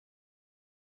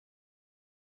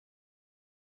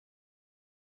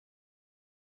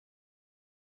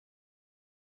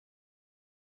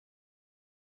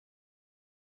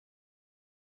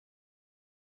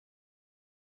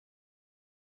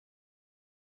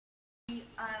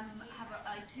have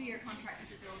a 2-year contract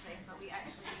with the building, but we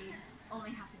actually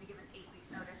only have to be given 8 weeks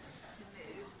notice to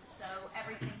move. So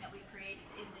everything that we created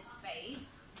in this space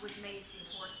was made to be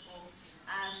portable,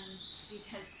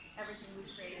 because everything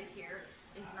we've created here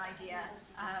is an idea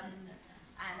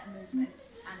and a movement,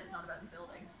 and it's not about the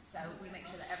building. So we make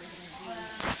sure that everything we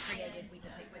created we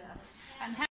can take with us.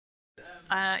 And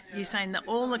you're saying that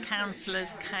all the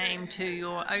councillors came to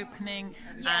your opening,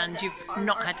 and you've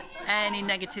not had any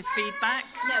negative feedback?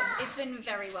 No, it's been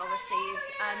very well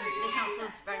received. The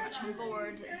council's very much on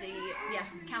board.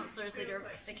 The councillors, leader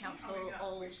of the council,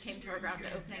 all came to our ground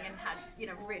opening and had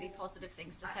really positive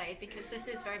things to say, because this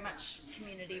is very much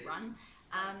community run.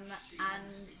 And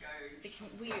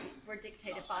we were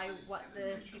dictated by what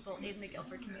the people in the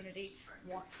Guildford community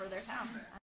want for their town.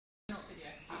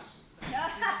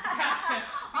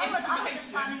 I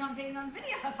wasn't planning on being on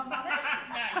video, if I'm honest.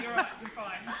 No, you're right, you're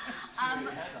fine.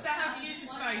 So how do you use the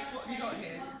space? What have you got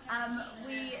here?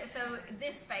 So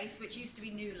this space, which used to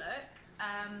be New Look,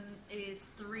 is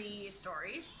 3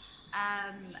 stories.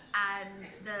 And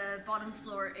the bottom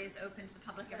floor is open to the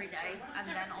public every day, and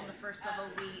then on the first level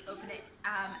we open it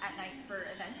at night for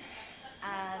events,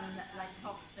 like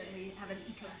talks, and we have an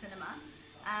eco cinema.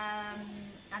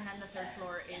 And then the 3rd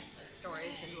floor is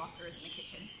storage and lockers and a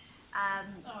kitchen.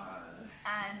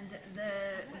 And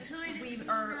we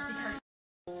are, because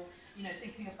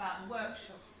thinking about the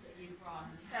workshops that you've run,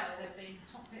 so there been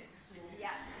topics or...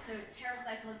 Yeah, so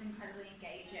TerraCycle is incredibly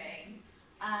engaging.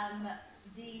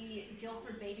 The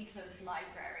Guildford Baby Clothes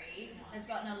Library has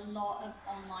gotten a lot of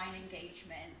online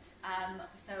engagement,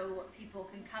 so people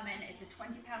can come in. It's a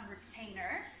 £20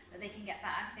 retainer that they can get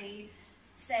back. They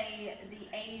say the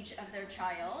age of their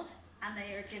child, and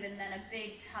they are given then a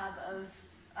big tub of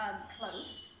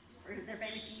clothes for their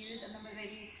baby to use, and then when the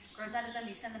baby grows out of them,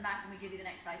 you send them back and we give you the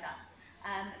next size up.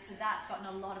 So that's gotten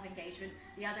a lot of engagement.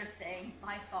 The other thing,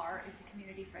 by far, is the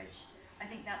community fridge. I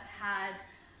think that's had,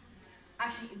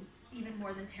 actually, even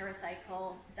more than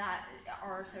TerraCycle, that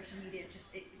our social media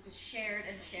it was shared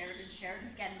and shared and shared.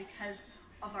 Again, because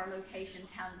of our location,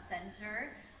 town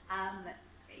centre,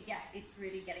 it's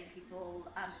really getting people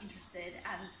interested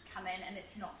and come in, and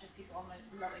it's not just people on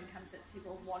the low incomes, it's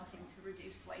people wanting to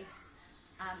reduce waste.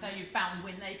 So you found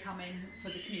when they come in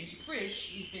for the community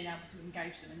fridge, you've been able to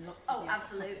engage them in lots of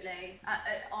absolutely.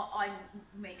 I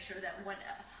make sure that when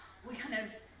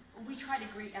we try to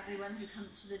greet everyone who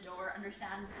comes to the door,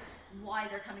 understand why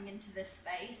they're coming into this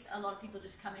space. A lot of people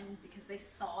just come in because they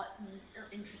saw it and are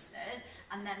interested,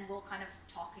 and then we'll kind of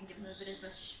talk and give them a bit of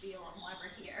a spiel on why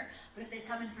we're here. But if they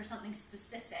come in for something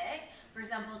specific, for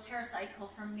example, TerraCycle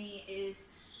for me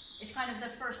it's kind of the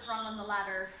first rung on the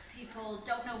ladder. People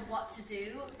don't know what to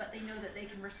do, but they know that they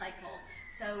can recycle.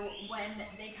 So when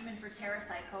they come in for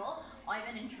TerraCycle, I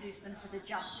then introduce them to the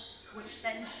jump, which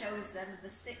then shows them the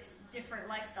 6 different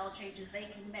lifestyle changes they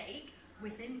can make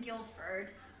within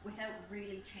Guildford without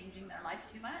really changing their life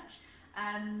too much.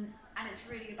 And it's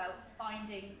really about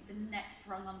finding the next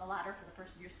rung on the ladder for the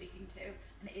person you're speaking to,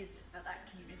 and it is just about that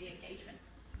community engagement.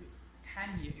 So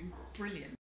can you?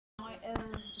 Brilliant.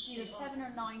 It's either 7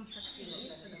 or 9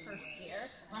 trustees for the first year.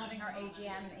 We're having our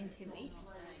AGM in 2 weeks,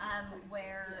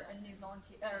 where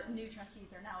new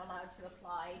trustees are now allowed to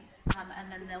apply,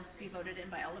 and then they'll be voted in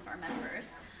by all of our members.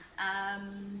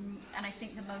 And I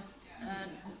think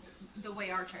the way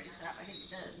our charity is set up, I think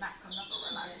the maximum number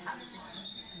we're allowed to have is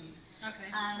 15. Okay.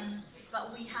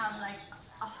 But we have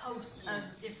a host of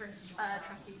different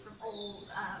trustees from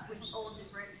with all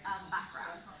different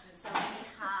backgrounds. So we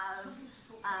have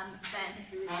Ben,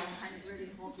 who is just kind of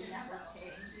really involved in networking,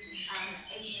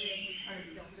 Adrian, who's part of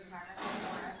the Guildford Environmental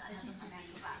Forum, and has a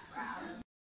financial background.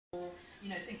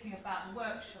 Thinking about the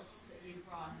workshops that you've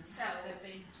run, so there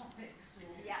been topics or...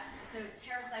 Yeah, so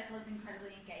TerraCycle is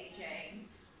incredibly engaging.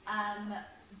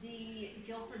 The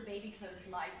Guildford Baby Clothes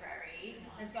Library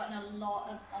has gotten a lot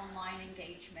of online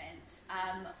engagement,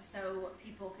 so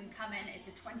people can come in. It's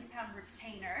a £20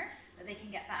 retainer that they can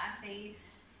get back. They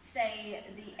say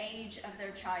the age of their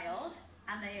child,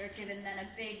 and they are given then a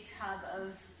big tub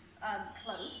of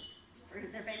clothes for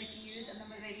their baby to use, and then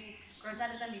when the baby grows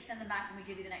out of them, you send them back and we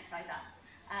give you the next size up.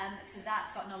 So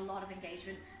that's gotten a lot of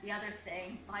engagement. The other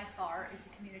thing, by far, is the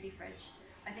community fridge.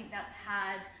 I think that's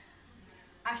had,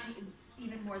 actually,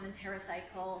 even more than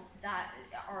TerraCycle, that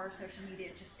our social media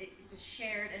it was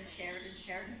shared and shared and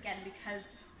shared. And again,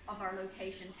 because of our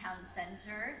location, town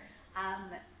centre,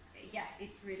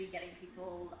 it's really getting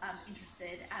people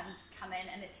interested and come in,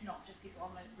 and it's not just people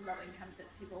on the low incomes,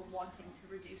 it's people wanting to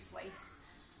reduce waste.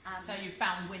 So you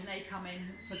found when they come in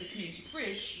for the community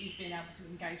fridge, you've been able to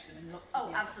engage them in lots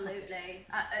of absolutely.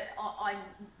 I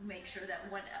make sure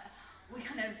that when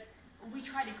we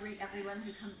try to greet everyone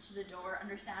who comes to the door,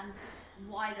 understand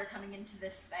why they're coming into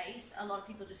this space. A lot of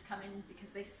people just come in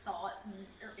because they saw it and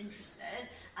are interested,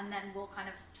 and then we'll kind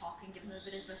of talk and give them a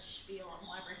bit of a spiel on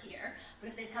why we're here. But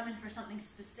if they come in for something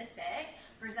specific,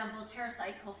 for example,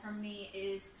 TerraCycle for me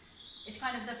it's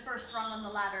kind of the first rung on the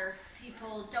ladder.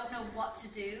 People don't know what to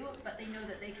do, but they know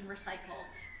that they can recycle.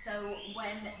 So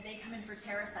when they come in for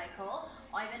TerraCycle,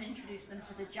 I then introduce them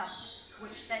to the jump,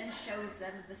 which then shows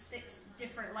them the 6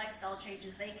 different lifestyle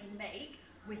changes they can make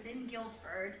within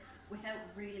Guildford without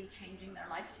really changing their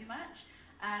life too much.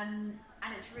 And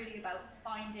it's really about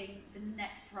finding the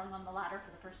next rung on the ladder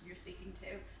for the person you're speaking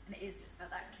to, and it is just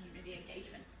about that community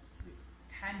engagement. So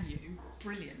can you?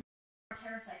 Brilliant.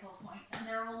 TerraCycle points, and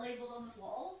they're all labelled on the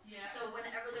wall. Yeah. So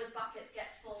whenever those buckets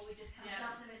get full, we just kind of Yeah.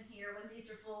 dump them in here. When these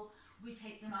are full, we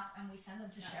take them up and we send them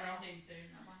to That's Cheryl. ending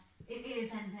soon, that one. It is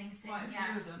ending soon. Quite a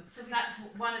yeah. few of them. So That's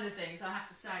one of the things I have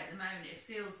to say at the moment. It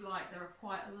feels like there are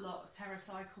quite a lot of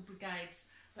TerraCycle brigades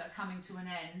that are coming to an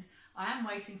end. I am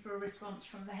waiting for a response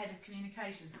from the head of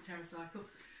communications at TerraCycle.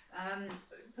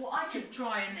 well, I to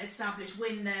try and establish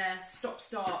when their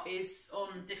stop-start is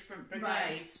on different brigades.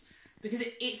 Right. Because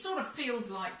it sort of feels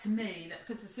like to me that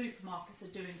because the supermarkets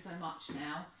are doing so much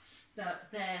now,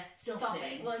 that they're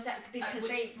stopping. Well, exactly, because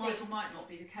which might or might not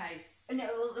be the case.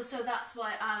 No, so that's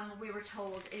what we were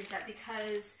told, is that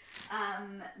because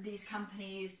these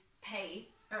companies pay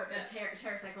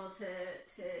TerraCycle to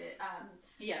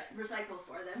recycle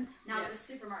for them. Now that the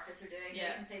supermarkets are doing,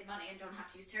 they can save money and don't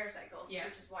have to use TerraCycles,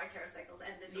 which is why TerraCycles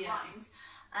ended the lines.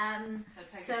 So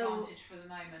take advantage for the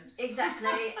moment.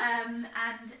 Exactly, and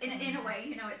in a way,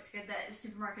 you know, it's good that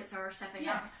supermarkets are stepping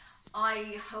up.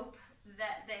 I hope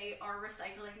that they are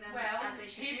recycling them as they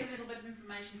should. Here's a little bit of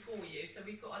information for you. So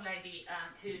we've got a lady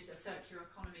who's a circular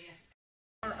economy.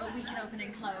 We can open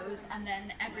and close, and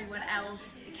then everyone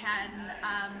else can,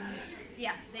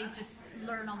 they just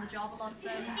learn on the job, a lot of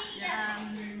them,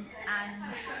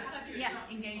 and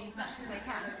engage as much as they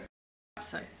can.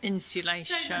 So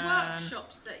insulation. So the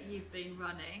workshops that you've been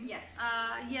running. Yes.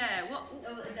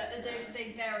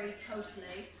 They vary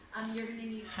totally. You're going to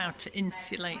need how to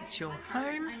insulate your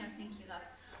home. I know, thank you, love.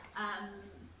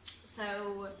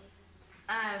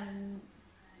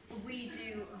 We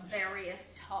do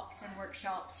various talks and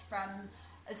workshops from.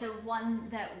 So one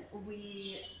that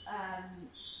we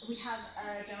have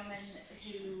a gentleman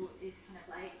who is kind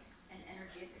of like an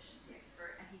energy efficiency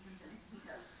expert, and he comes in and he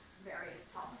does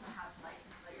various talks on how to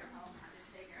insulate your home, how to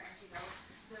save your energy bills,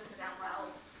 those go down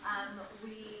well.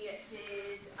 We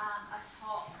did a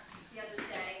talk the other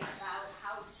day about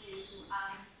how to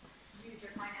use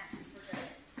your finances for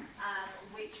good,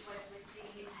 which was with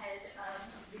the head of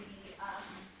the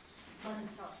London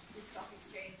Stock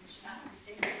Exchange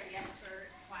sustainability expert,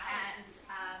 and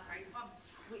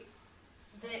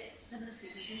some of the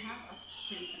speakers we have are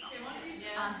pretty phenomenal.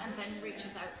 And Ben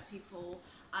reaches out to people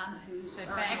who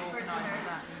are experts in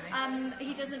their.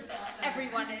 He doesn't.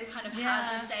 Everyone kind of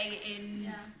has a say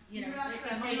in. You know, if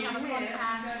they have a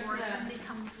contact or if somebody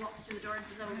comes, walks through the door and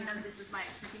says, "Oh, you know, this is my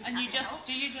expertise." And do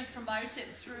you just promote it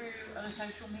through the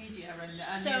social media and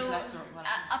newsletter or whatever?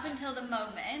 Up until the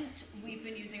moment, we've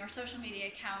been using our social media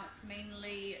accounts,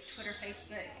 mainly Twitter,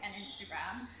 Facebook, and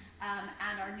Instagram,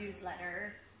 and our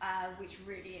newsletter, which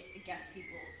really gets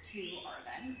people to our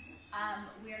events.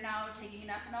 We are now taking it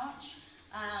up a notch.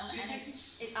 You're taking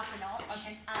it up a notch.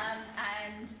 Okay.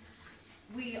 And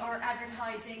we are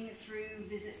advertising through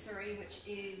Visit Surrey, which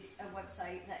is a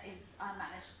website that is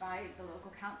managed by the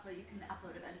local council. You can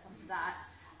upload events onto that.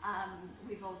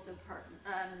 We've also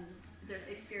their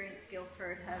Experience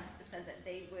Guildford have said that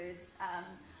they would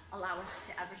allow us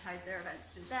to advertise their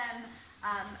events through them.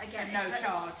 Again, so no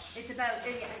charge. It's about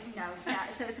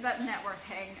so it's about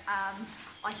networking.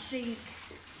 I think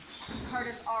part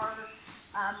of our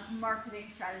marketing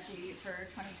strategy for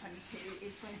 2022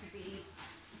 is going to be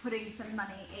putting some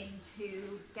money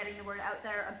into getting the word out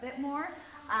there a bit more,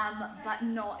 but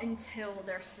not until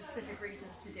there are specific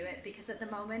reasons to do it, because at the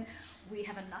moment we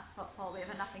have enough footfall, we have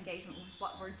enough engagement with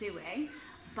what we're doing,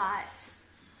 but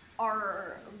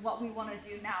what we want to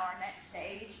do now, our next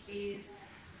stage, is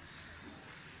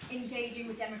engaging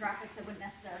with demographics that wouldn't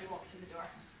necessarily walk through the door.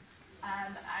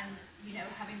 And you know,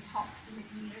 having talks in the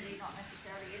community, not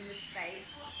necessarily in this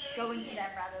space, going to them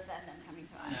rather than them coming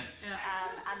to us.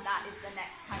 And that is the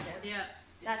next kind of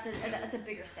that's a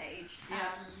bigger stage.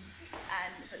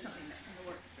 But something that's in the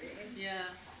works really.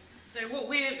 Yeah. So what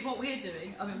we're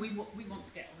doing, I mean, we want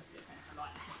to get obviously a centre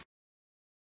like this.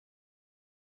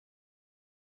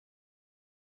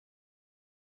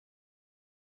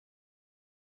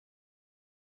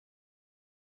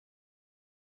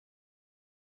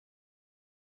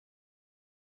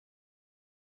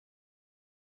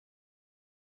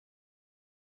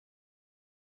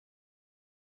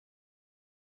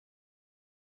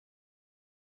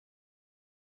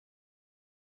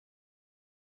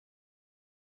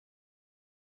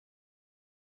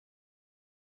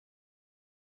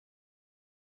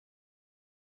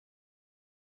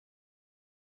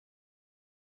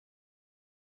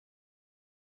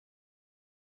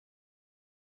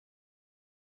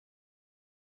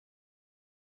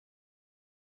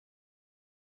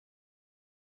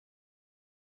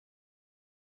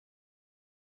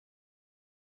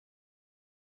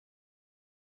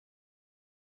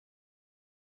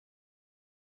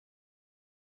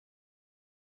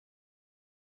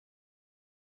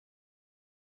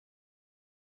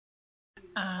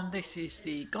 And this is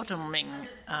the Godalming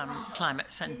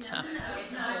Climate Centre,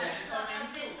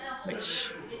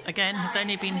 which again has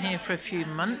only been here for a few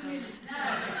months,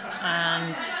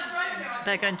 and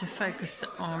they're going to focus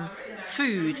on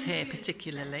food here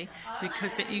particularly,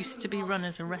 because it used to be run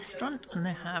as a restaurant and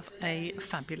they have a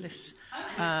fabulous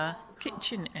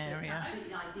kitchen area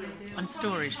and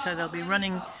storage, so they'll be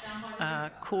running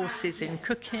courses in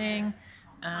cooking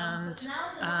and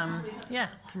yeah,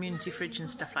 community fridge and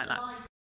stuff like that.